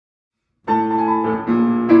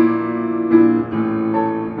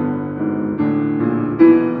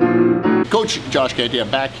Coach Josh Canty. I'm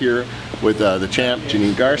back here with the champ,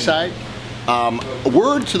 Janine Garside. A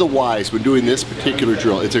word to the wise when doing this particular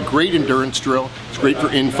drill. It's a great endurance drill. It's great for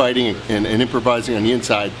infighting and improvising on the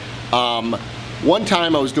inside. One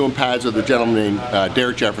time I was doing pads with a gentleman named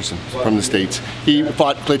Derek Jefferson from the States. He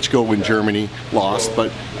fought Klitschko in Germany, lost,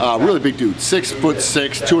 but really big dude,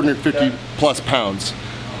 6'6", 250 plus pounds.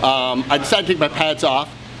 I decided to take my pads off.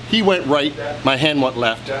 He went right, my hand went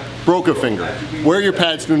left, broke a finger. Wear your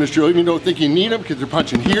pads doing this drill, even though you don't think you need them because they're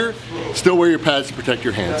punching here, still wear your pads to protect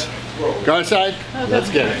your hands. Garside, let's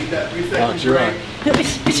get it. Alex, you're on.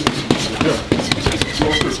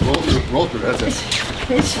 Roll through, that's it.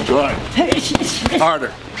 Good.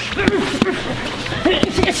 Harder.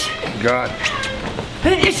 Good.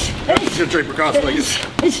 Good draper cross legs.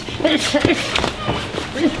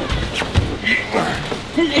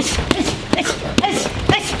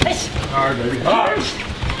 Hard, baby. Hard.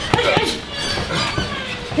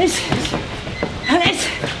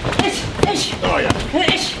 Oh, yeah.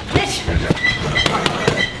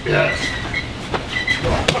 Yes.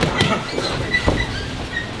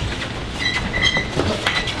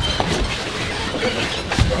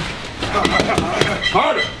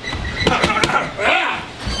 Harder.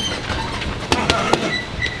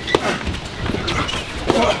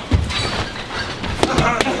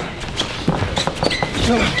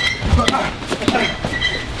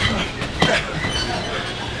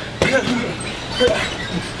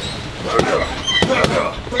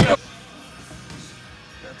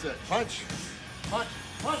 That's it. Punch. Punch.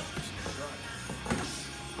 Punch.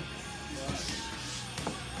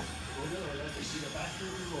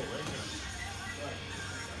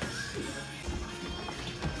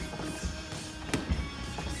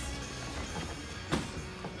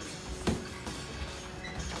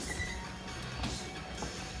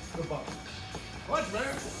 Good bump. Punch,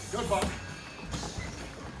 man. Good bump.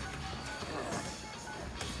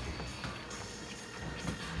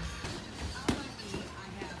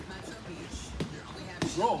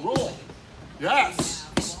 Roll, roll. Yes.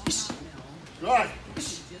 Good.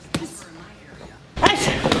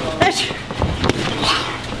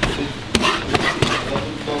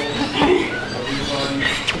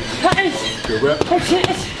 Good rep.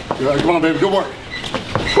 Good. Come on, baby. Good work.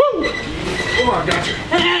 Woo! Come on, got you.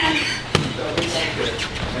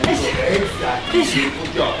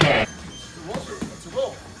 Roll through. That's a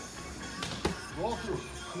roll. Roll through.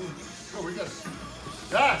 Go, we got it.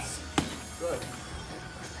 Yes. Good.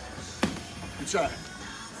 Good shot.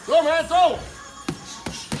 Go, man, throw!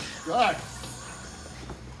 Good.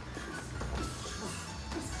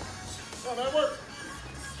 Come on, man, work.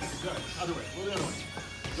 Good. Other way. Go the other way.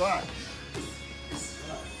 Good.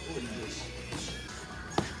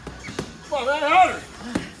 Come on, man, harder.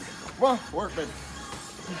 Come on, work, baby.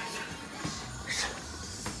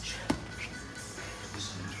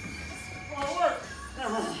 Come on, work.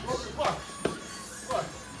 Come on. Come on.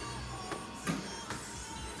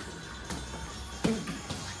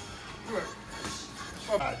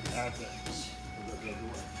 That's it.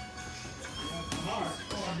 Hard.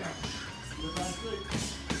 Oh, I got it. Good back straight.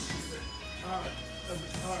 Hard.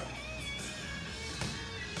 Hard.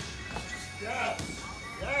 Yes.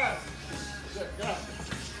 Yes. Good. Got it.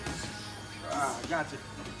 Ah, I got you.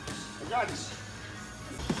 I got you.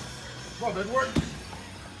 Come on, baby, work.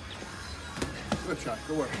 Good shot.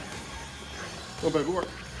 Good work. Go, baby, work.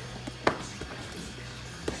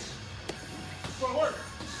 Come on, work.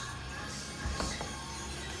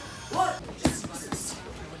 Work!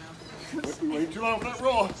 We waited too long for that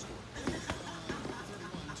roll.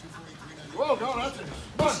 Whoa, no, that's it.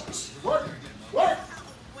 Come on. Work! Work!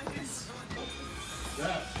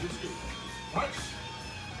 Yeah, just good. Punch!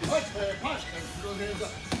 Punch, man, punch! And throw the hands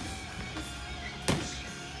up.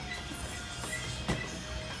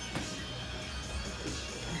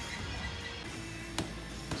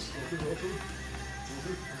 Roll through.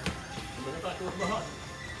 Bring it back over behind.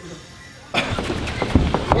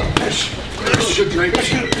 Good drink.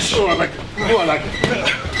 Oh, I like it. Oh, I like it.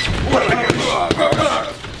 Oh, I like it.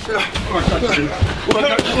 Oh, I got you. Oh, I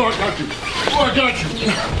got you. Oh, I got you. Oh, I got you.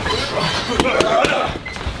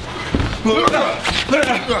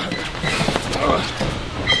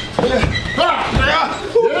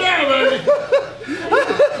 Yeah,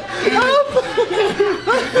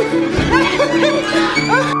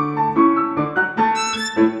 baby.